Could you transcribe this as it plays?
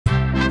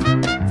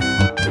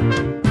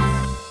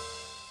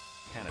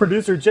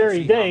Producer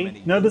Jerry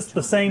Day noticed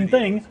the same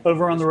thing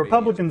over on the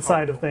Republican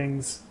side of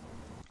things.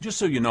 Just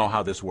so you know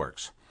how this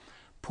works,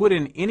 put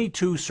in any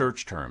two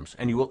search terms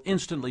and you will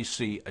instantly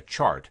see a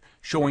chart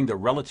showing the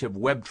relative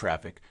web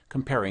traffic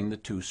comparing the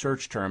two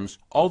search terms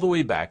all the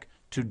way back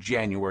to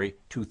January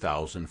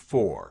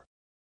 2004.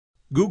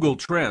 Google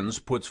Trends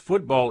puts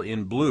football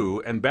in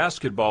blue and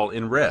basketball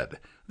in red.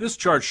 This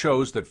chart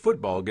shows that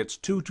football gets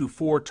 2 to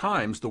 4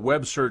 times the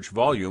web search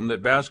volume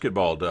that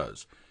basketball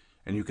does.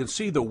 And you can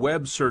see the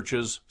web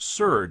searches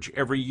surge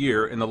every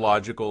year in the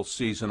logical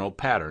seasonal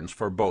patterns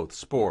for both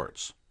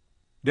sports.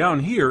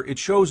 Down here, it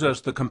shows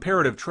us the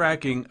comparative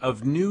tracking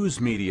of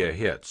news media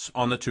hits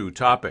on the two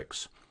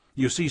topics.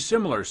 You see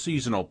similar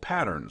seasonal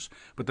patterns,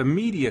 but the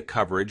media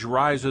coverage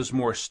rises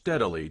more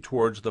steadily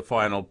towards the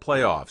final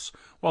playoffs,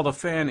 while the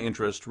fan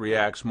interest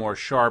reacts more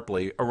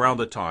sharply around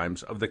the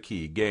times of the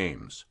key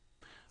games.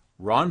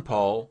 Ron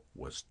Paul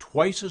was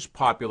twice as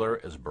popular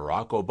as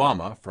Barack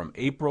Obama from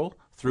April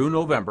through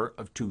November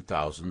of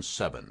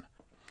 2007.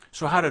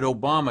 So how did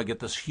Obama get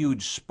this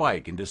huge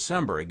spike in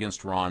December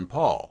against Ron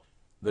Paul?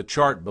 The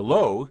chart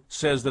below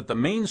says that the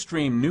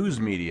mainstream news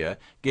media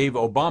gave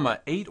Obama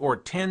 8 or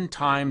 10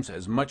 times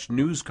as much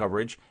news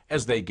coverage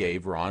as they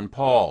gave Ron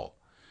Paul.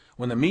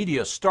 When the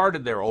media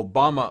started their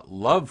Obama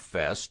love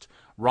fest,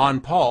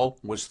 Ron Paul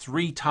was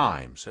 3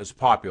 times as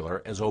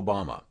popular as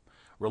Obama.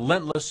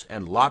 Relentless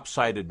and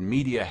lopsided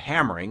media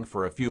hammering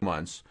for a few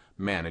months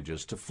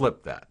manages to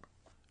flip that.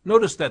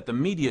 Notice that the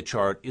media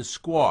chart is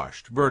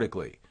squashed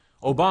vertically.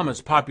 Obama's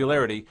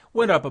popularity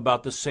went up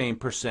about the same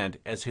percent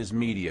as his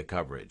media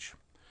coverage.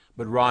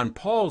 But Ron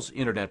Paul's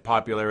internet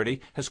popularity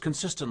has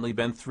consistently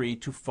been 3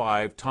 to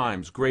 5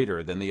 times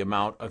greater than the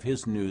amount of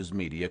his news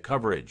media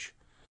coverage.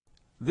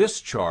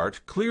 This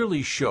chart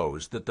clearly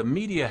shows that the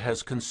media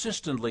has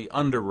consistently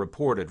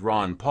underreported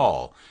Ron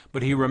Paul,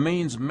 but he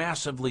remains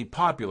massively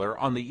popular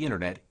on the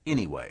internet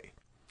anyway.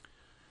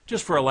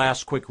 Just for a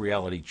last quick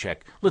reality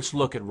check, let's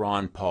look at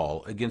Ron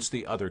Paul against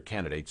the other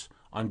candidates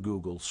on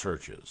Google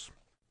searches.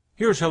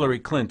 Here's Hillary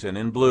Clinton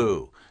in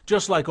blue.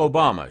 Just like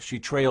Obama, she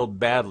trailed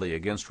badly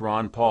against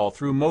Ron Paul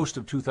through most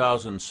of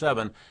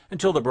 2007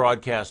 until the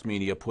broadcast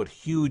media put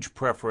huge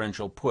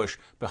preferential push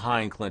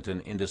behind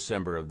Clinton in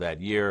December of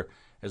that year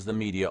as the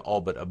media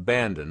all but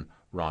abandoned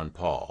Ron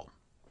Paul.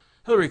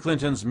 Hillary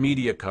Clinton's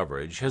media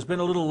coverage has been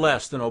a little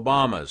less than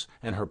Obama's,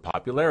 and her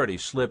popularity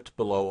slipped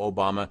below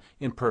Obama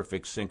in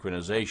perfect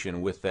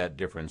synchronization with that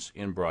difference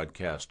in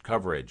broadcast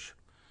coverage.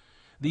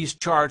 These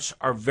charts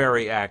are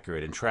very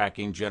accurate in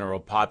tracking general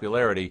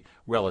popularity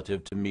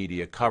relative to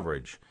media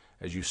coverage,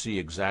 as you see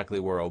exactly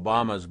where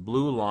Obama's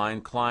blue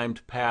line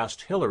climbed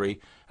past Hillary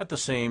at the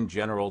same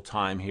general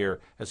time here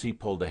as he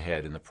pulled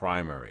ahead in the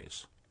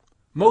primaries.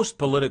 Most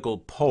political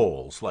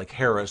polls, like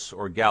Harris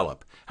or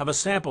Gallup, have a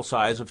sample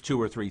size of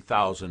 2,000 or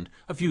 3,000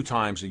 a few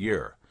times a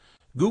year.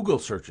 Google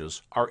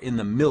searches are in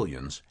the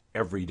millions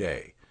every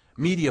day.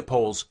 Media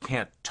polls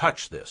can't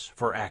touch this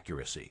for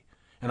accuracy.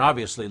 And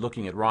obviously,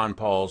 looking at Ron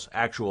Paul's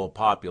actual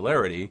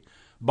popularity,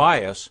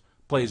 bias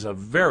plays a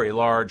very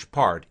large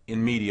part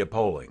in media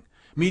polling.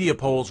 Media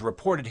polls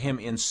reported him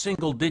in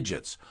single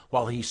digits,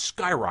 while he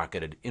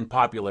skyrocketed in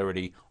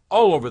popularity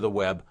all over the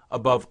web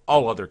above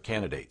all other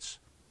candidates.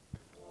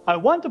 I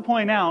want to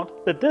point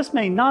out that this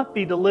may not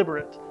be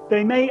deliberate.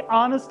 They may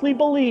honestly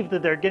believe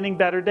that they're getting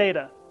better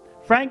data.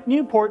 Frank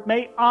Newport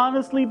may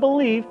honestly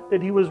believe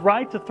that he was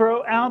right to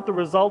throw out the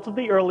results of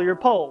the earlier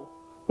poll,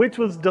 which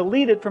was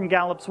deleted from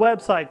Gallup's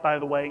website, by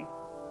the way.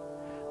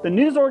 The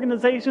news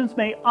organizations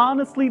may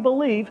honestly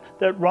believe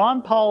that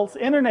Ron Paul's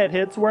internet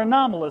hits were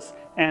anomalous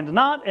and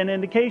not an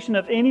indication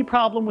of any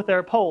problem with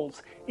their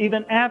polls,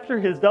 even after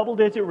his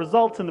double-digit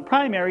results in the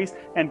primaries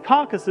and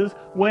caucuses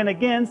went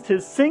against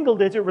his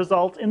single-digit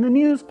results in the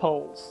news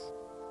polls.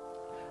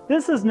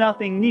 This is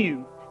nothing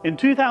new. In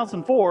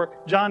 2004,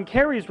 John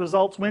Kerry's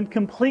results went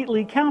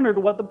completely counter to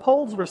what the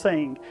polls were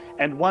saying,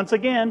 and once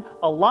again,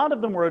 a lot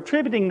of them were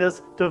attributing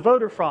this to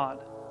voter fraud.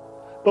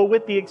 But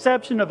with the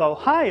exception of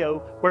Ohio,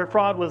 where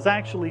fraud was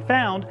actually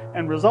found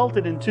and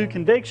resulted in 2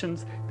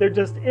 convictions, there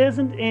just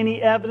isn't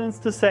any evidence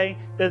to say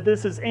that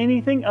this is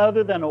anything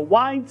other than a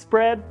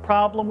widespread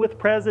problem with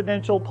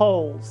presidential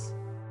polls.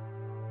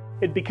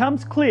 It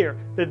becomes clear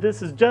that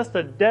this is just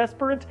a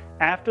desperate,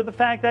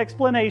 after-the-fact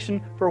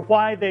explanation for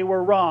why they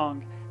were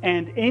wrong.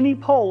 And any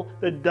poll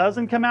that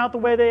doesn't come out the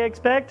way they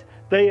expect,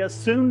 they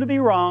assume to be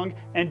wrong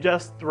and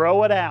just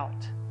throw it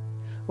out.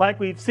 Like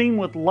we've seen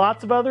with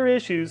lots of other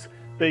issues,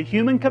 the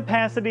human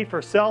capacity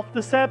for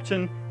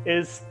self-deception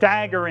is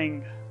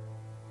staggering.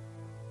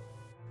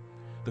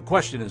 The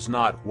question is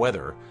not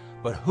whether,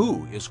 but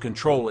who is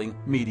controlling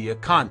media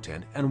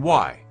content and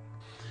why.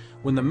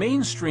 When the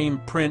mainstream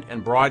print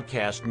and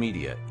broadcast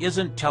media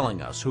isn't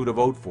telling us who to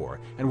vote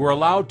for, and we're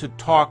allowed to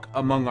talk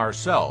among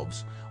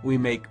ourselves, we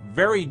make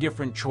very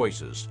different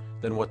choices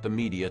than what the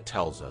media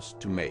tells us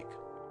to make.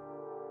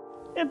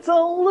 It's a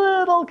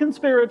little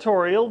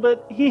conspiratorial,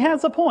 but he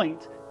has a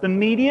point. The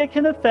media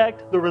can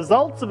affect the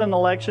results of an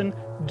election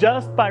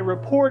just by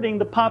reporting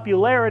the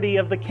popularity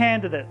of the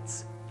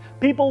candidates.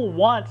 People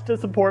want to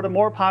support a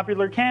more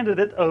popular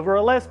candidate over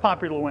a less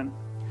popular one.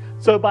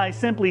 So by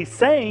simply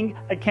saying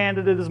a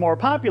candidate is more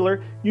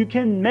popular, you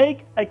can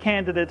make a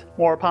candidate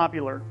more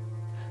popular.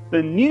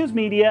 The news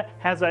media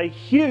has a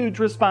huge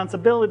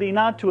responsibility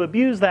not to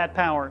abuse that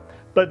power,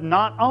 but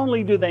not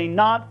only do they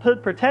not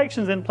put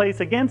protections in place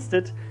against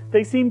it,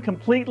 they seem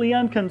completely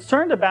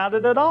unconcerned about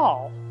it at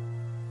all.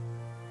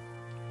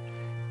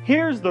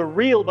 Here's the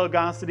real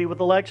Bogosity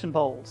with election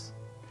polls.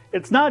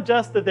 It's not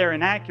just that they're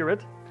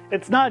inaccurate,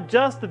 it's not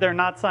just that they're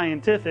not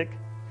scientific,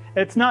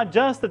 it's not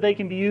just that they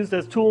can be used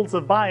as tools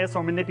of bias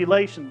or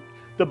manipulation.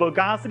 The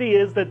Bogosity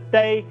is that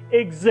they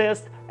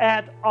exist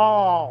at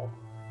all.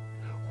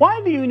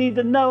 Why do you need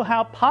to know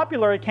how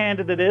popular a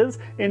candidate is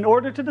in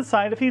order to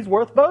decide if he's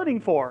worth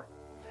voting for?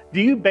 Do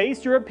you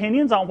base your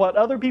opinions on what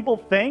other people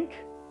think?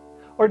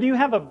 Or do you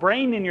have a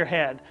brain in your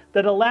head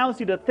that allows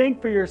you to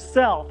think for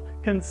yourself,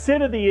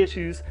 consider the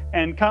issues,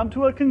 and come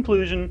to a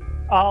conclusion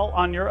all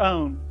on your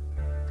own?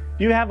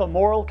 Do you have a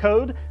moral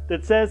code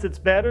that says it's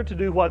better to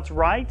do what's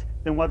right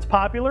than what's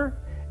popular?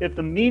 If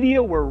the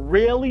media were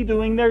really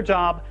doing their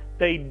job,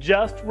 they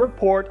just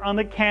report on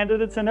the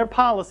candidates and their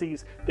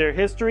policies, their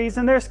histories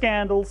and their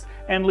scandals,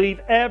 and leave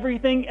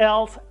everything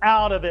else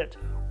out of it.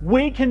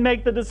 We can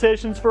make the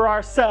decisions for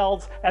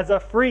ourselves as a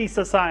free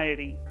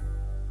society.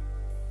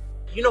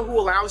 You know who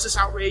allows this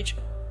outrage?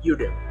 You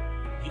do.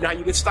 You know how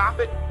you can stop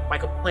it? By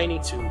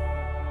complaining to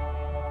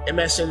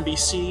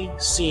MSNBC,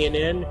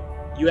 CNN,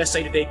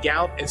 USA Today,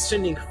 Gallup, and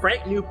sending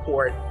Frank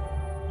Newport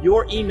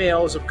your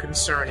emails of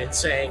concern and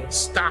saying,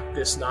 stop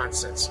this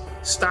nonsense.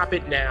 Stop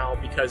it now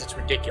because it's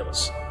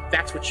ridiculous.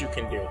 That's what you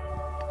can do.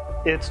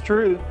 It's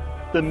true.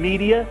 The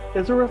media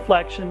is a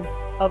reflection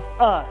of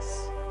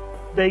us.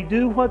 They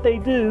do what they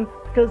do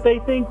because they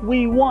think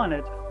we want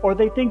it, or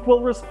they think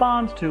we'll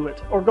respond to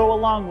it, or go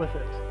along with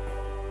it.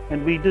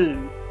 And we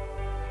do.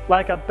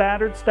 Like a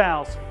battered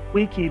spouse,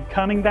 we keep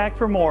coming back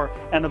for more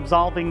and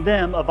absolving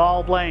them of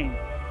all blame.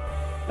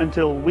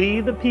 Until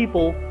we, the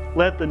people,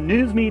 let the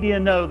news media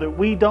know that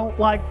we don't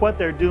like what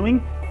they're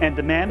doing and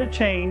demand a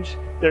change,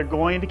 they're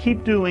going to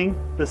keep doing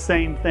the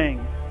same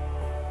thing.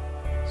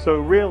 So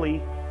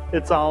really,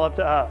 it's all up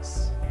to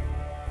us.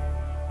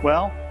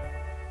 Well,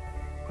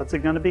 what's it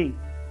going to be?